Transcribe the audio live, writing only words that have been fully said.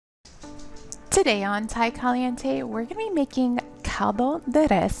Today on Thai Caliente, we're going to be making Caldo de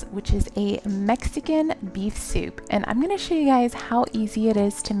Res, which is a Mexican beef soup, and I'm going to show you guys how easy it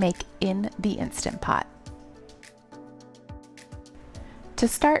is to make in the Instant Pot. To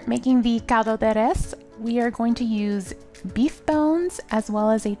start making the Caldo de Res, we are going to use beef bones as well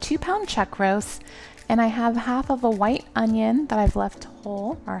as a 2-pound chuck roast, and I have half of a white onion that I've left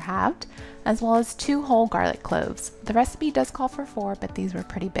whole or halved, as well as 2 whole garlic cloves. The recipe does call for 4, but these were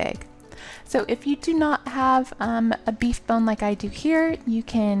pretty big. So if you do not have a beef bone like I do here, you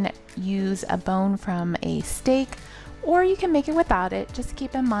can use a bone from a steak, or you can make it without it. Just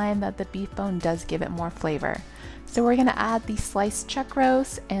keep in mind that the beef bone does give it more flavor. So we're going to add the sliced chuck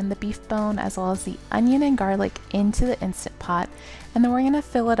roast and the beef bone as well as the onion and garlic into the Instant Pot, and then we're going to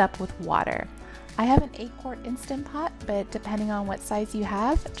fill it up with water. I have an 8-quart Instant Pot, but depending on what size you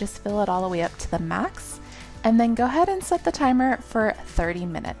have, just fill it all the way up to the max, and then go ahead and set the timer for 30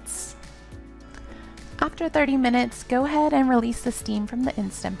 minutes. After 30 minutes, go ahead and release the steam from the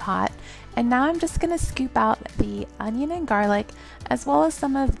Instant Pot, and now I'm just going to scoop out the onion and garlic as well as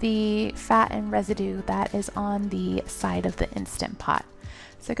some of the fat and residue that is on the side of the Instant Pot.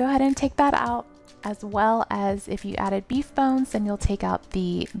 So go ahead and take that out, as well as if you added beef bones, then you'll take out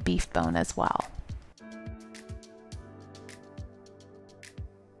the beef bone as well.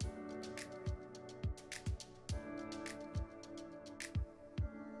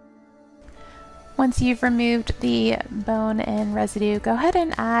 Once you've removed the bone and residue, go ahead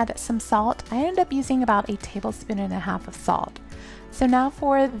and add some salt. I ended up using about 1.5 tablespoons of salt. So now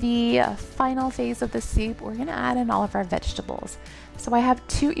for the final phase of the soup, we're going to add in all of our vegetables. So I have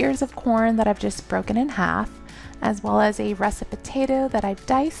 2 ears of corn that I've just broken in half, as well as a russet potato that I've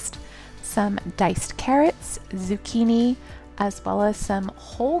diced, some diced carrots, zucchini, as well as some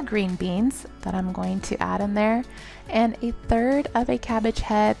whole green beans that I'm going to add in there, and 1/3 of a cabbage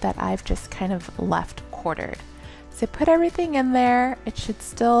head that I've just kind of left quartered. So put everything in there. It should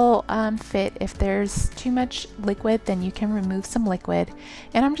still fit. If there's too much liquid, then you can remove some liquid.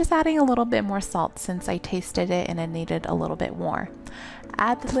 And I'm just adding a little bit more salt since I tasted it and it needed a little bit more.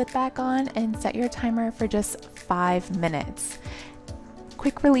 Add the lid back on and set your timer for just 5 minutes.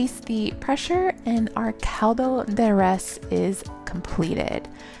 Quick release the pressure and our Caldo de Res is completed.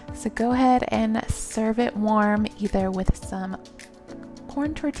 So go ahead and serve it warm, either with some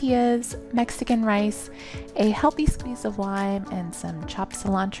corn tortillas, Mexican rice, a healthy squeeze of lime, and some chopped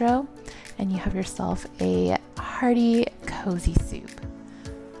cilantro, and you have yourself a hearty, cozy soup.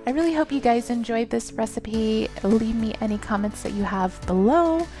 I really hope you guys enjoyed this recipe. Leave me any comments that you have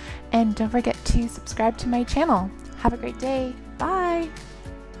below, and don't forget to subscribe to my channel. Have a great day. Bye!